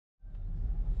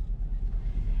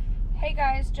Hey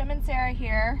guys, Jim and Sarah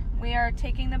here. We are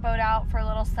taking the boat out for a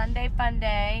little Sunday fun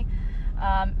day,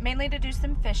 mainly to do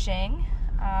some fishing.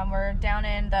 We're down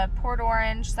in the Port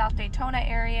Orange, South Daytona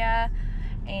area,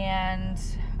 and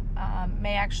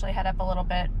may actually head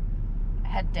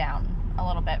down a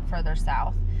little bit further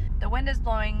south. The wind is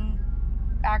blowing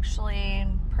actually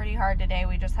pretty hard today.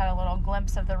 We just had a little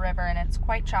glimpse of the river and it's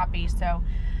quite choppy, so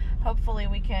hopefully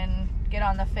we can get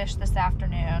on the fish this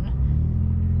afternoon.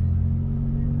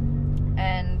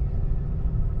 And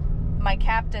my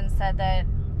captain said that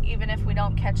even if we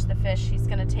don't catch the fish, he's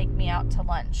going to take me out to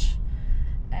lunch.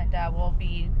 And we'll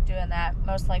be doing that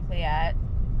most likely at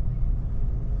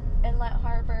Inlet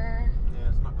Harbor. Yeah,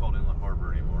 it's not called Inlet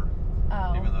Harbor anymore.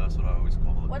 Oh. Even though that's what I always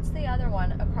call it. What's the other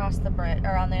one across the bridge,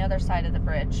 or on the other side of the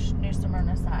bridge, New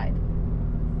Smyrna side?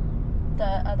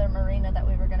 The other marina that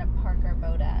we were going to park our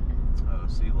boat at.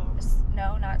 Sea Love.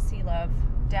 No, not Sea Love.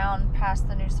 Down past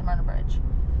the New Smyrna Bridge.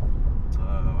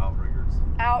 Outriggers.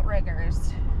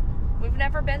 Outriggers. We've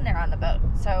never been there on the boat,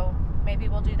 so maybe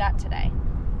we'll do that today.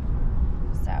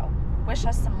 So, wish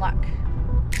us some luck.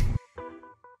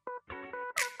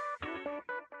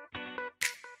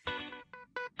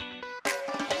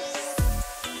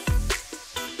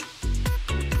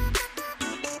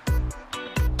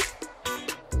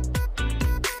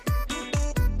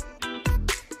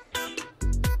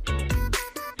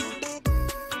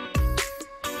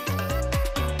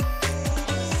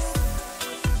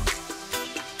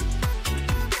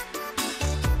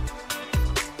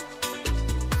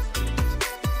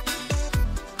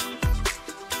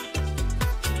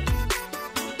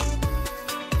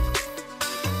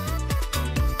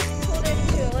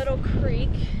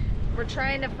 We're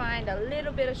trying to find a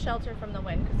little bit of shelter from the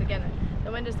wind because again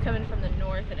the wind is coming from the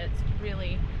north and it's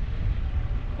really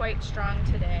quite strong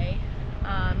today.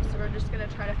 So we're just going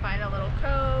to try to find a little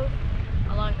cove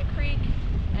along the creek,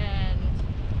 and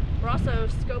we're also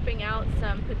scoping out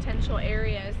some potential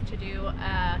areas to do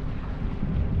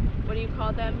what do you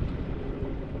call them?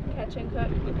 Catch and cook?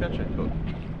 The catch and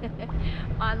cook.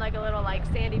 On like a little like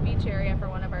sandy beach area for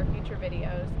one of our future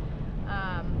videos.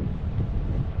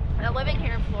 Now, living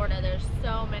here in Florida, there's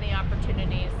so many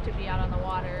opportunities to be out on the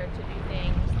water, to do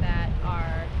things that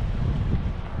are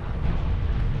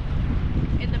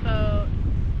in the boat,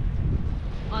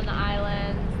 on the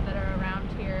islands that are around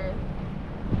here.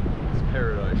 It's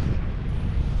paradise.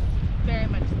 Very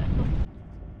much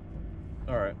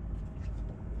so. Alright.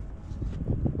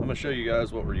 I'm going to show you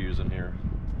guys what we're using here.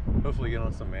 Hopefully get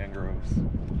on some mangroves.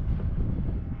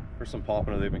 There's some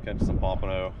pompano. They've been catching some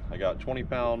pompano. I got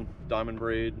 20-pound diamond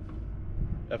braid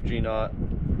FG knot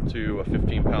to a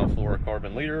 15-pound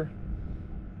fluorocarbon leader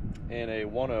and a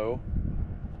 1.0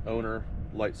 owner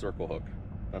light circle hook.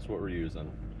 That's what we're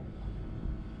using.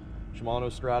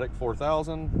 Shimano Stradic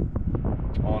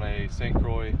 4000 on a St.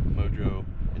 Croix Mojo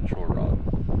Inshore rod.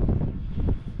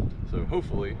 So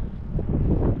hopefully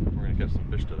we're gonna catch some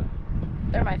fish today.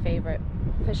 They're my favorite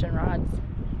fishing rods.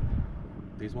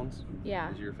 These ones? Yeah.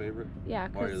 These are your favorite? Yeah.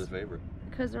 Why are you the favorite?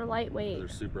 Because they're lightweight. They're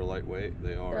super lightweight.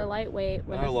 They are. They're lightweight.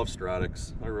 I love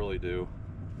Stradics. I really do.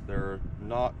 They're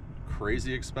not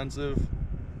crazy expensive,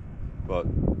 but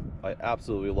I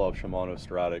absolutely love Shimano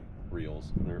Stradic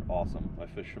reels. They're awesome. I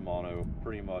fish Shimano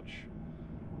pretty much.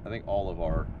 I think all of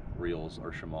our reels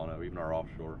are Shimano, even our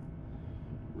offshore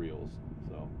reels.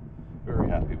 So very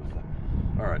happy with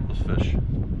them. All right, let's fish.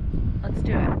 Let's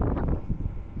do it.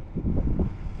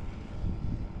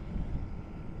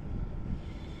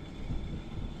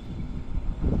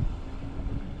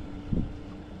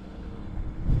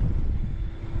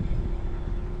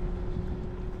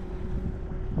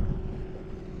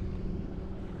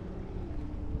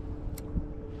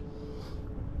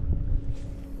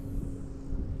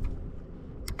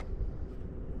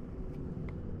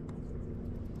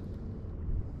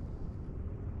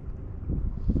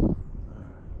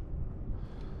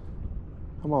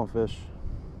 Come on, fish.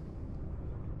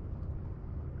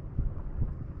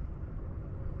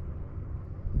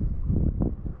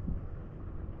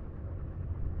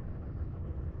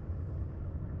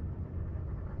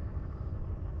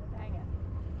 Dang it.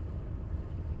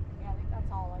 Yeah, I think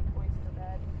that's all like oyster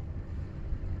bed.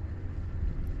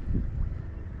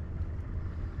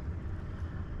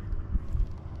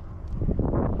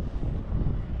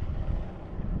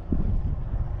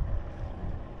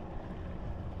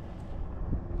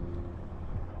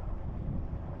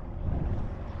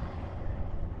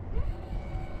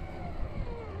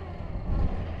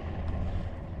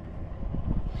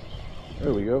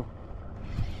 There we go.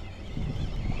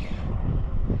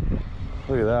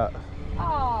 Look at that.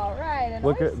 All right.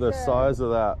 Look at the size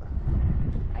of that.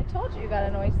 I Told you got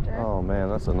an oyster. Oh man,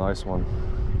 that's a nice one.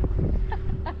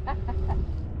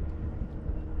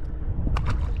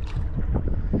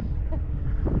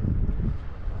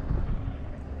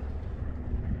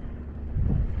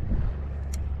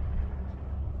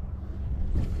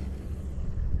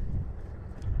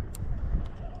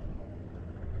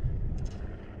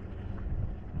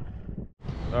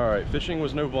 All right, fishing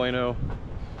was no bueno.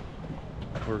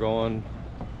 We're going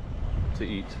to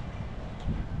eat.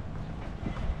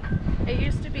 It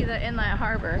used to be the Inlet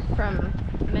Harbor from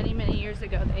many, many years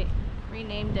ago. They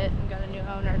renamed it and got a new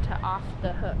owner to Off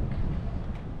the Hook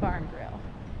Bar and Grill.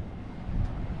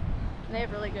 And they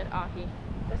have really good ahi.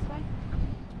 This way?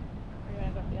 Or you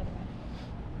want to go the other way?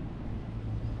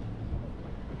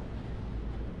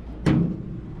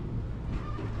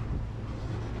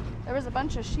 There was a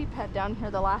bunch of sheephead down here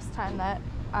the last time that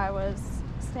I was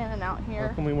standing out here.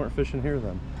 How come we weren't fishing here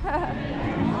then?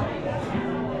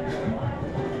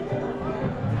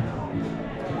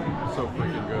 So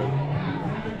freaking good.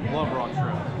 Love rock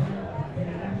shrimp.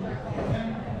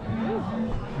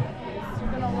 It's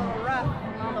been a little rough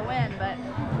from all the wind, but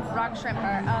rock shrimp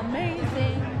are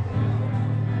amazing.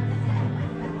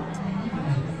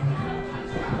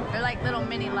 They're like little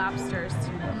mini lobsters.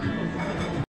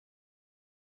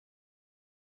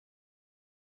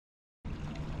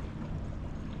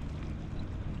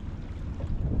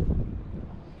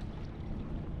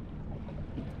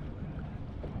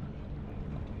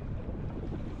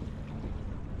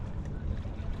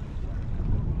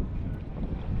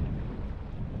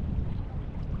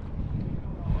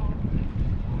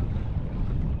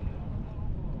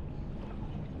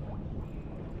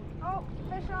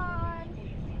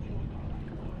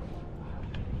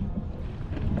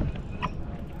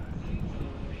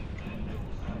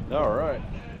 All right,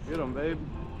 get them, babe.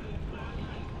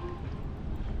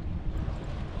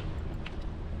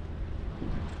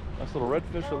 Nice little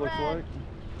redfish, it looks like.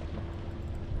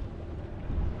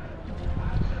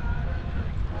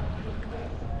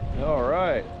 All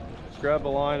right, let's grab the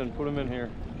line and put them in here.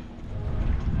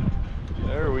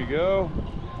 There we go.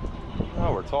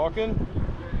 Now we're talking.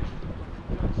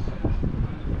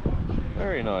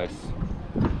 Very nice.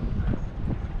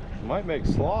 Might make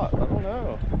slot, I don't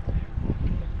know.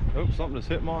 Oh, something just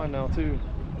hit mine now too.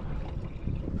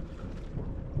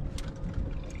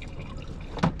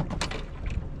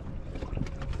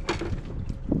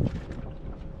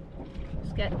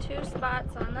 Just got 2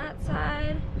 spots on that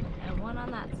side and 1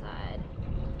 on that side.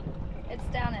 It's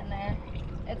down in there.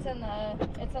 It's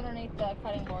underneath the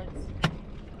cutting boards.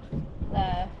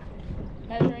 The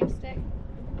measuring stick.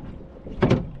 Yeah,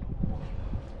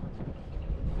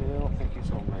 I don't think he's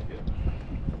gonna make it.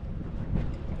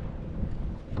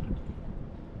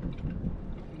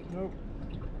 Nope.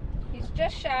 He's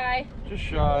just shy. Just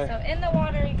shy. So in the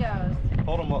water he goes.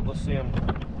 Hold him up, let's see him.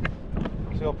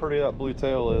 See how pretty that blue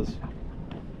tail is.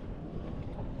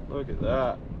 Look at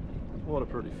that. What a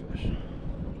pretty fish.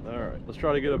 Alright, let's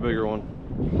try to get a bigger one.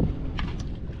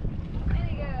 In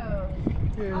he goes.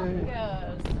 Yay. Off he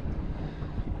goes.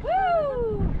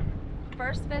 Woo!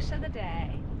 First fish of the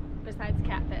day, besides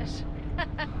catfish.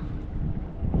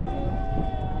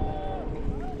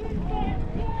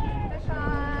 Fish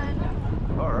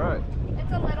on. Alright.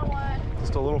 It's a little one.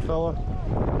 Just a little fella.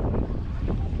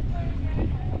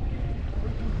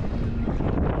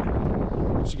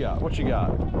 What you got? What you got?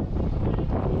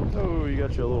 Oh, you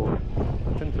got your little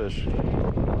pinfish.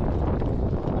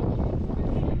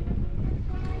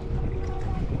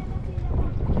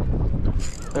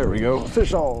 There we go.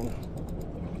 Fish on.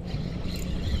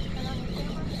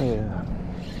 Yeah.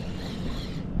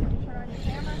 Turn on your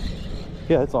camera.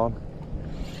 Yeah, it's on.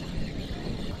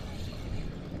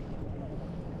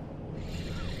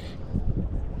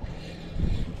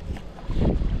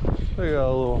 We got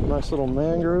a little nice little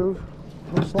mangrove,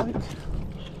 looks like.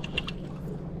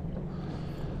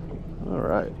 All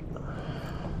right.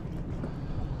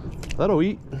 That'll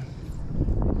eat.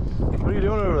 What are you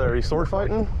doing over there? Are you sword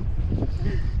fighting?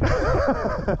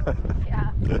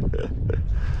 Yeah.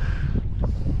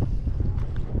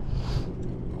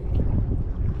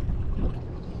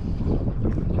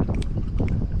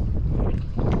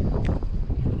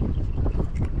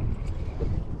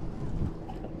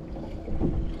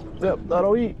 Yep,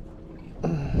 that'll eat.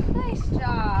 Nice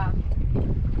job.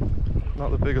 Not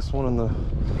the biggest one in the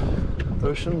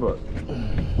ocean, but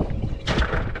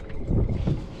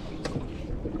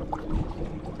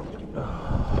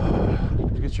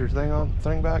you get your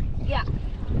thing back? Yeah.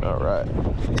 All right.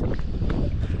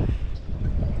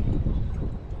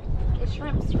 The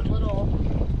shrimps are little.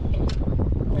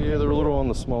 Yeah, they're a little on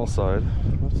the small side.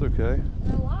 That's okay.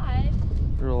 They're alive.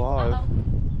 They're alive. Uh-oh.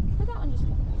 Where'd that one just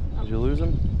go? you lose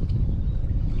him?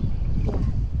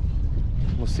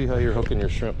 Let's see how you're hooking your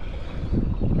shrimp.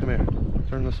 Come here.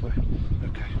 Turn this way.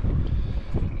 Okay.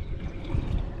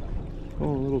 Oh,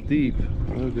 a little deep.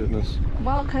 Oh goodness.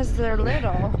 Well, because they're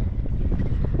little.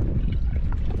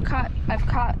 I've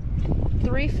caught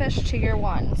 3 fish to your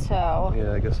 1, so.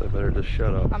 Yeah, I guess I better just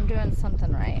shut up. I'm doing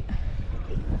something right.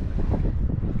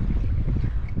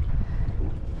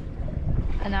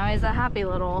 And now he's a happy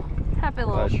little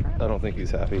shrimp. I don't think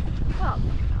he's happy. Well,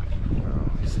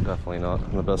 No, he's definitely not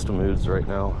in the best of moods right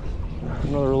now.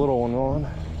 Another little one on.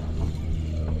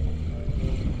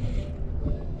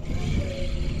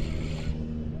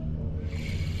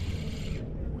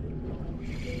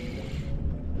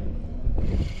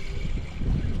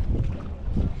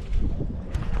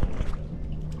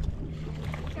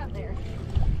 got there.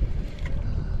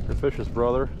 Your fish's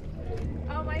brother.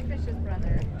 Oh, my fish's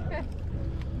brother.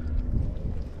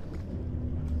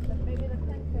 Maybe the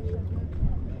pinfish is moved in.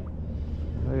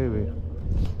 Maybe.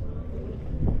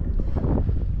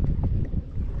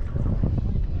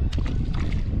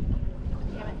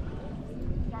 Damn it.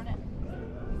 Darn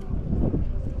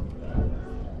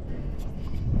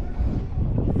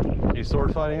it. You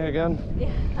sword fighting again? Yeah,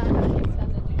 I tend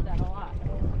to do that a lot.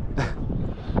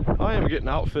 I am getting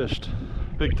outfished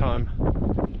big time.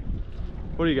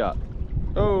 What do you got?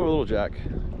 Oh, a little jack.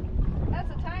 That's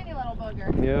a tiny little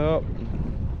booger. Yep.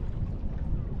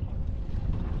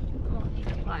 I won't need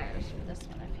pliers for this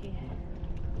one if he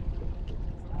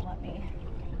will let me.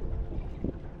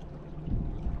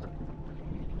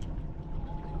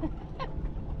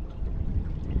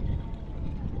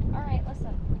 All right,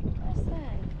 listen. Just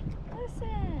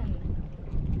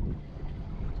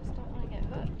don't want to get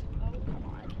hooked. Oh, come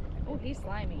on. Oh, he's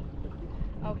slimy.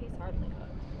 Oh, he's hardly hooked.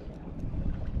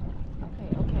 Okay.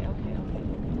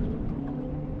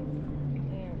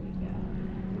 There we go.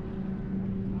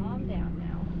 Calm down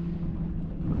now.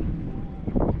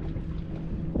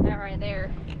 That right there.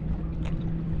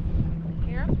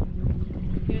 Hear him?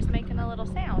 He was making a little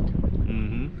sound.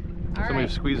 Mm-hmm. All Somebody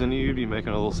right. squeezing you, you'd be making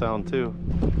a little sound too.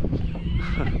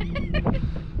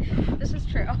 This is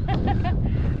true. All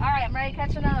right, I'm ready to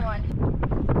catch another one.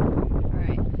 All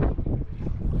right.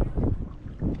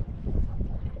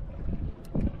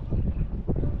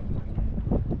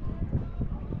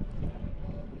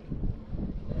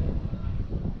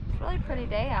 It's a really pretty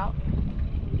day out.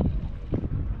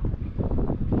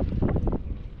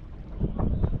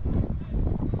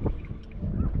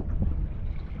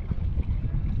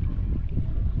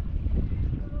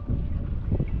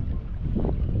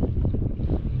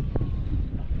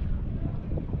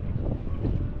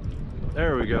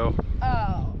 There we go.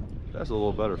 Oh. That's a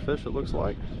little better fish, it looks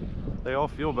like. They all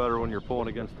feel better when you're pulling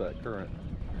against that current.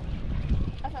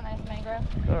 That's a nice mangrove.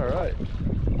 All right.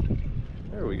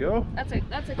 There we go. That's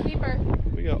a keeper.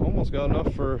 We almost got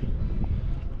enough for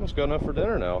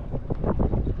dinner now.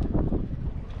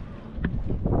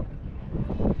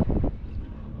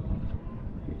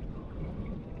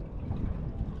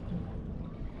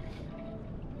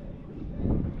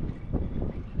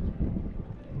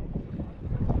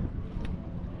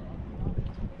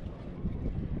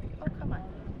 Oh, come on.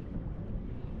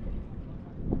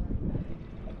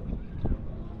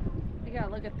 You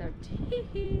gotta look at their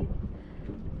teeth.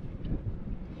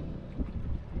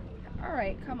 All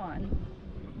right, come on.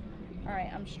 All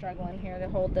right, I'm struggling here to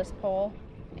hold this pole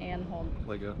and hold.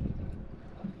 Let go.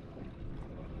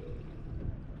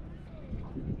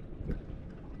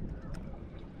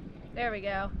 There we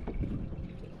go.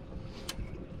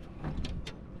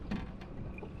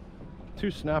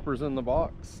 2 snappers in the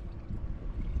box.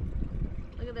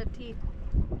 Look at the teeth.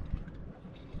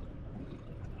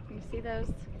 You see those?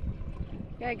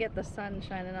 You gotta get the sun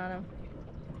shining on them.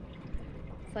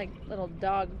 It's like little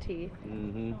dog teeth.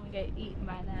 Mm-hmm. Don't get eaten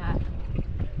by that.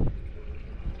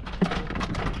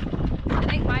 I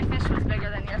think my fish was bigger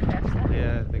than your fish. So.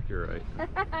 Yeah, I think you're right.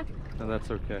 And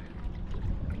that's okay.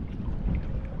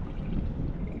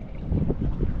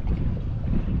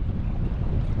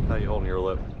 How you holding your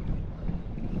lip?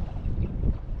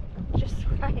 Just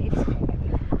right.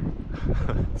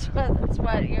 That's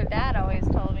what your dad always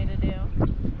told me to do.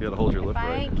 You gotta hold your lip If I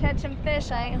right. ain't catching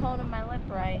fish, I ain't holding my lip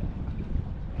right.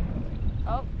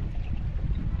 Oh.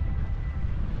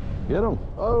 Get him.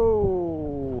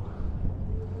 Oh.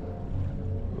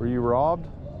 Were you robbed?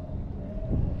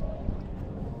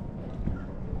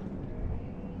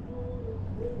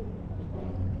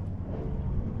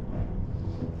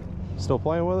 Still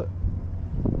playing with it?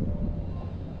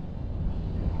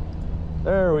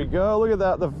 There we go. Look at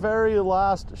that. The very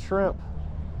last shrimp.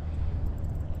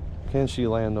 Can she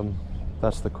land them?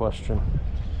 That's the question.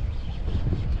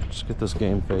 Just get this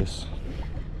game face.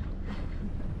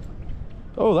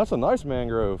 Oh, that's a nice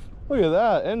mangrove. Look at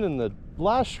that, ending the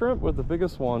last shrimp with the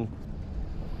biggest one.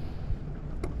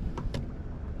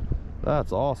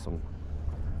 That's awesome.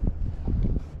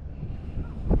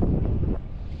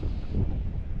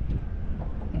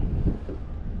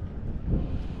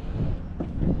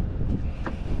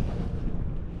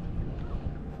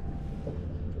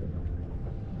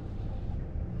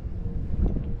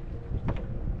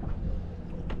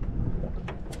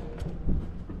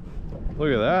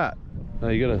 Look at that. Now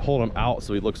you gotta hold him out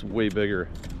so he looks way bigger.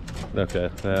 Okay,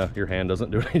 yeah, your hand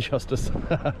doesn't do any justice.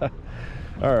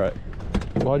 All right.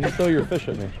 Why'd you throw your fish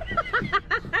at me?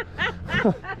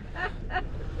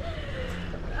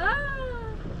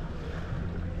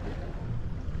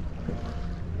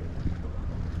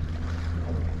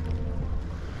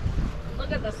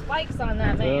 Look at the spikes on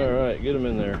that, man. All right, get him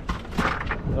in there.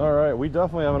 All right, we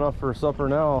definitely have enough for supper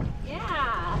now. Yeah.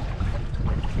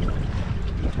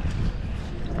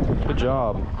 Good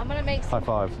job. I'm gonna make High some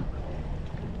five.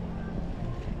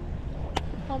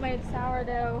 homemade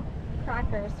sourdough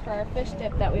crackers for our fish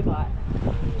dip that we bought.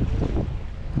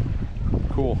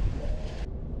 Cool.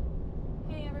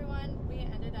 Hey everyone, we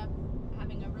ended up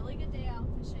having a really good day out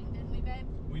fishing, didn't we, babe?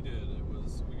 We did.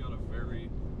 We got a very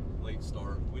late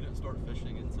start. We didn't start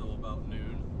fishing until about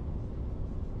noon.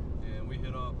 And we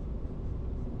hit up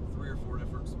 3 or 4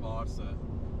 different spots that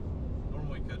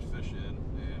normally catch fish in,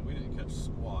 and we didn't catch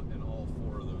squat in all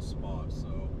 4 of those spots.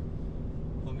 So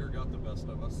hunger got the best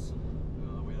of us.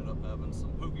 We ended up having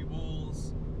some poke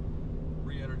bowls,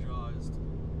 re-energized,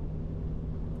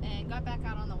 And got back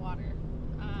out on the water.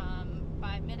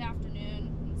 By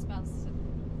mid-afternoon, it's about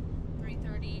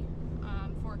 3:30,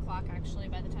 4 o'clock actually,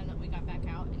 by the time that we got back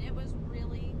out, and it was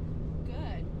really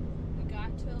good. We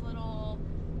got to a little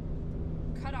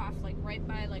cutoff, like right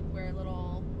by like where a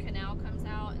little canal comes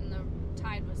out, and the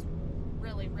tide was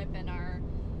really ripping. Our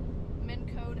Minn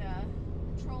Kota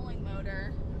trolling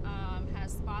motor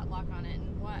has spot lock on it,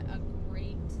 and what a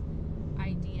great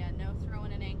idea. No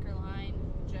throwing an anchor line,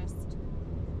 just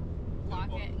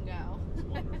lock it and go.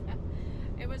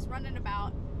 It was running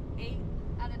about 8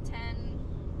 out of 10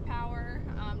 power,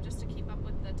 just to keep up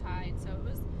with the tide, so it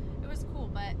was cool.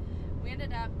 But we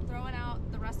ended up throwing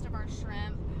out the rest of our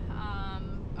shrimp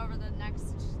over the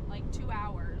next like 2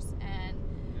 hours, and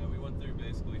yeah, we went through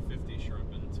basically 50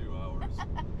 shrimp in 2 hours.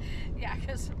 yeah,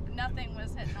 because nothing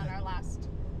was hitting on our last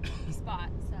spot.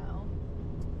 So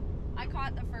I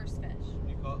caught the first fish.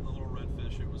 You caught the little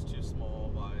redfish. It was too small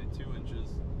by 2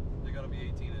 inches. They got to be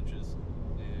 18 inches,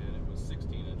 and it was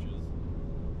 16 inches.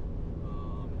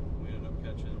 We ended up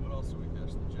catching, what else did we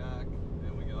catch? The jack,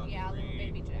 and we got Yeah, little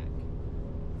baby jack.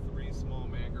 3 small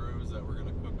mangroves that we're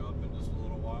gonna cook up in just a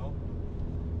little while.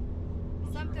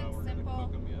 Not Something sure how we're simple. gonna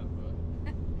cook them yet, but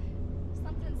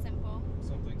Something simple,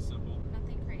 something simple.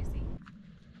 nothing crazy.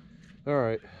 All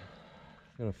right,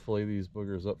 gonna fillet these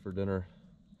boogers up for dinner.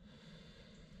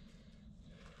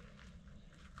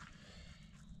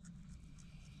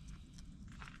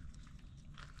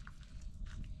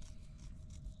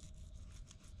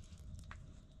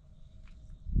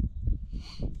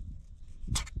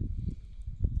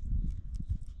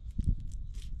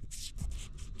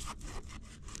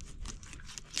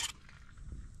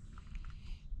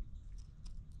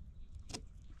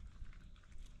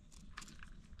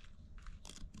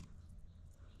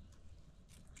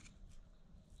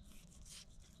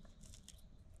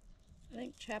 I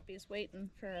think Chappie's waiting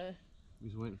for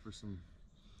He's waiting for some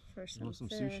some some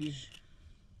fish. sushi?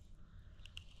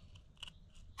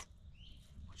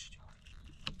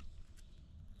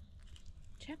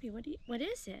 Chappie, what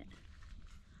is it?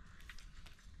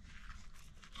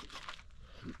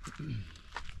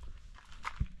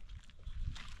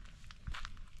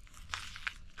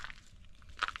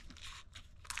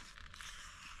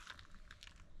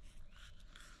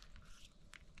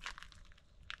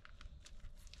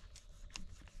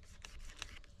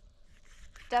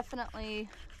 Definitely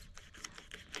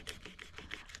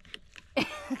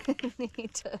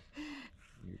need to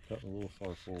You're cutting a little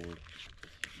far forward.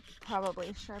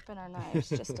 probably sharpen our knives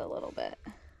just a little bit.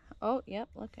 Oh, yep,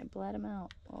 look, I bled them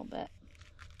out a little bit.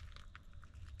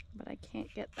 But I can't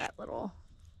get that other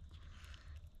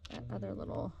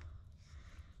little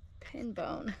pin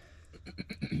bone to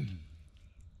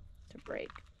break.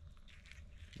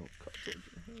 Don't cut towards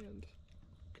your hand.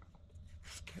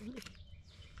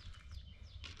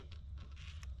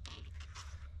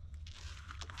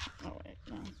 Oh, wait,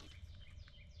 no.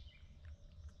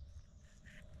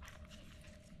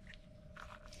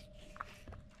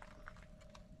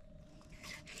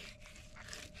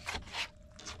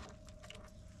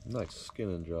 Nice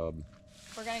skinning job.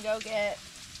 we're gonna go get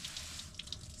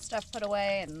stuff put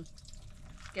away and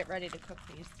get ready to cook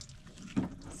these.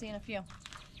 See you in a few.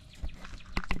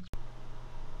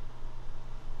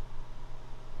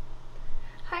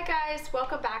 Hi guys,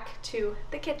 welcome back to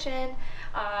the kitchen.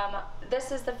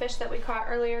 This is the fish that we caught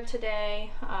earlier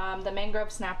today, the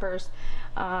mangrove snappers.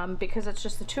 Because it's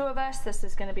just the two of us, this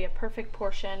is going to be a perfect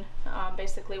portion,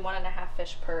 basically 1.5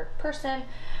 fish per person.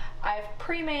 I've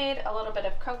pre-made a little bit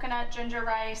of coconut ginger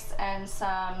rice and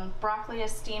some broccoli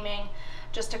is steaming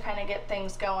just to kind of get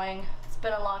things going. It's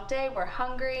been a long day, we're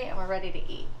hungry, and we're ready to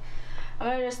eat. I'm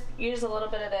going to just use a little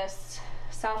bit of this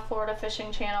South Florida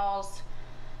Fishing Channel's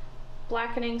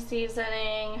blackening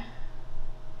seasoning.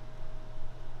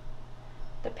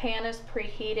 The pan is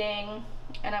preheating,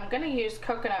 and I'm going to use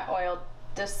coconut oil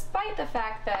despite the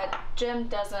fact that Jim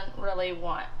doesn't really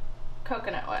want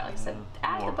coconut oil. He said,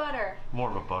 add the butter. More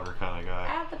of a butter kind of guy.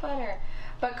 Add the butter.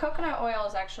 But coconut oil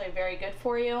is actually very good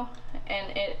for you,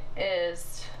 and it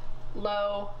is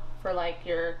low for like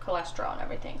your cholesterol and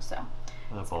everything, so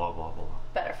blah, blah, blah, blah.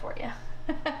 Better for you.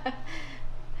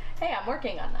 Hey, I'm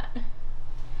working on that.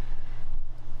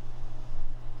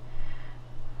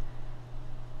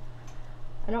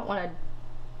 I don't want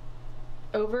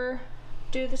to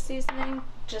overdo the seasoning,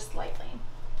 just lightly.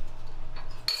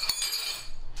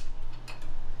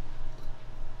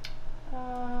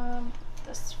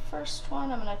 This first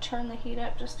one, I'm going to turn the heat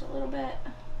up just a little bit.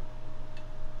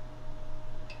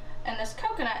 And this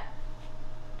coconut,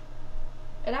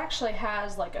 it actually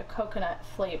has like a coconut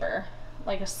flavor,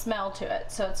 like a smell to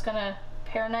it, so it's going to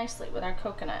pair nicely with our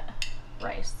coconut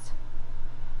rice.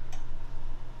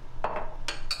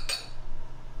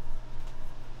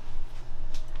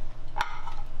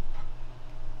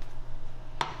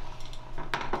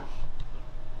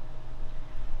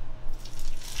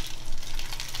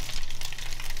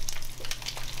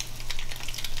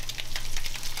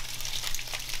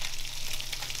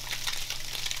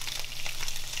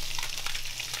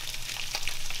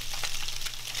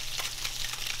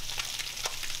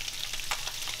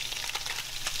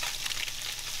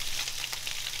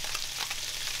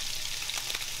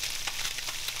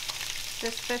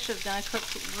 This fish is going to cook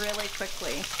really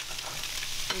quickly.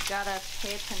 You've got to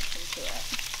pay attention to it.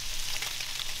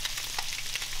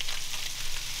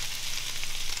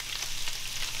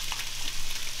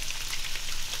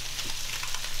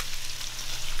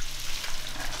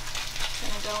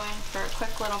 Going to go in for a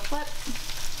quick little flip.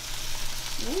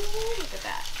 Ooh, look at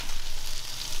that.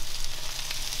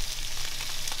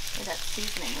 Ooh, that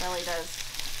seasoning really does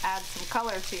add some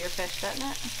color to your fish, doesn't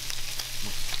it?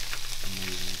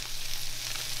 Amazing.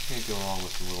 Can't go wrong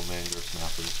with some little mangrove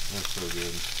snappers. They're so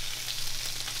good.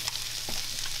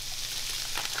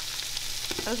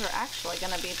 Those are actually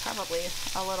going to be probably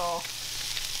a little,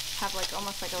 have like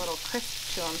almost like a little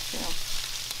crisp to them too.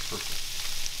 Perfect.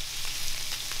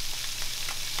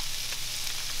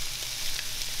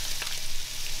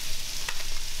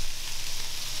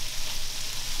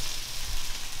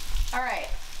 All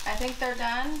right, I think they're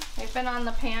done. They've been on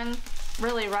the pan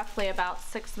really roughly about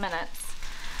 6 minutes.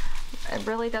 It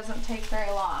really doesn't take very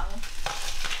long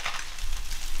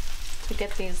to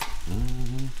get these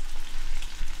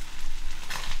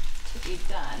to be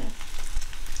done.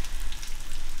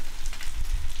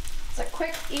 It's a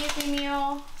quick, easy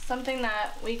meal, something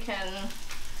that we can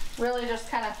really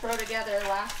just kind of throw together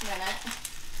last minute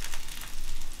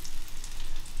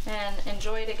and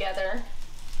enjoy together.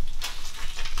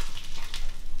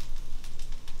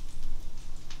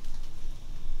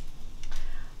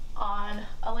 On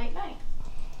a late night.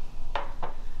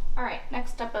 All right,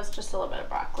 next up is just a little bit of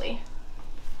broccoli.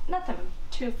 Nothing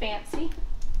too fancy.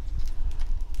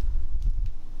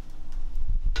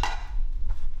 Let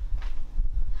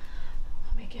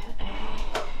me get a...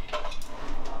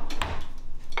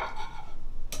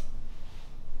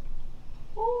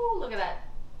 Ooh, look at that.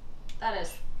 That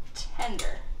is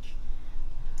tender.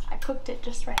 I cooked it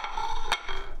just right.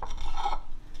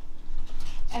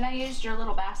 And I used your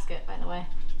little basket, by the way.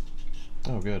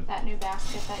 Oh, good. That new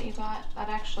basket that you got, that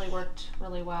actually worked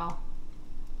really well.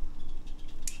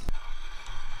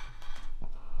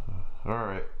 All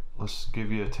right, let's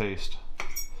give you a taste.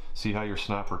 See how your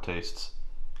snapper tastes.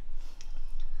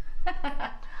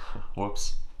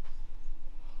 Whoops.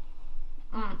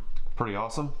 Pretty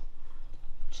awesome.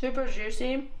 Super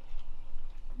juicy.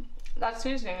 That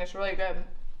seasoning is really good.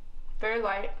 Very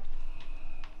light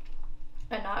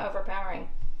and not overpowering.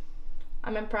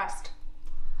 I'm impressed.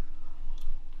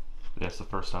 Yeah, it's the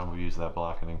first time we've used that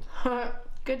blackening.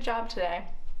 Good job today.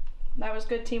 That was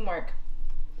good teamwork.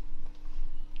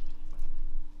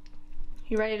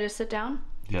 You ready to sit down?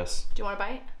 Yes. Do you want a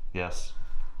bite? Yes.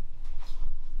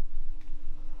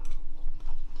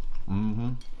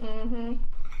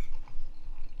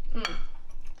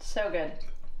 So good.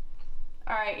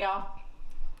 All right, y'all.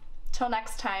 Till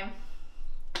next time.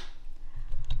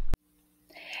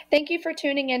 Thank you for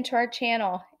tuning into our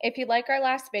channel. If you like our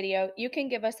last video, you can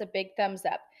give us a big thumbs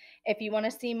up. If you want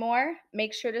to see more,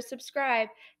 make sure to subscribe.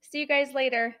 See you guys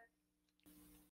later.